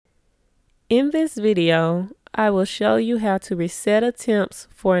In this video, I will show you how to reset attempts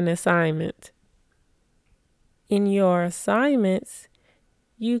for an assignment. In your assignments,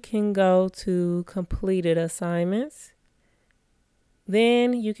 you can go to completed assignments.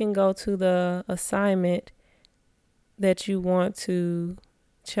 Then you can go to the assignment that you want to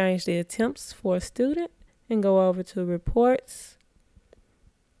change the attempts for a student and go over to reports.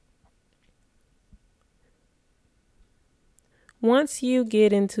 Once you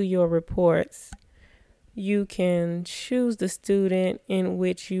get into your reports, you can choose the student in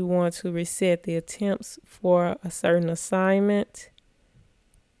which you want to reset the attempts for a certain assignment.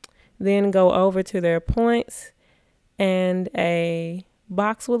 Then go over to their points and a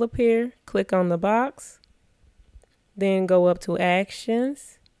box will appear. Click on the box. Then go up to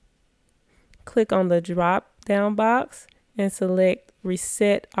actions. Click on the drop down box and select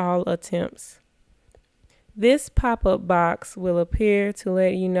reset all attempts. This pop-up box will appear to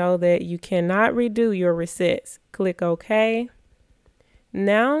let you know that you cannot redo your resets. Click OK.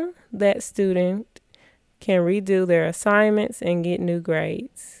 Now that student can redo their assignments and get new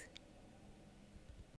grades.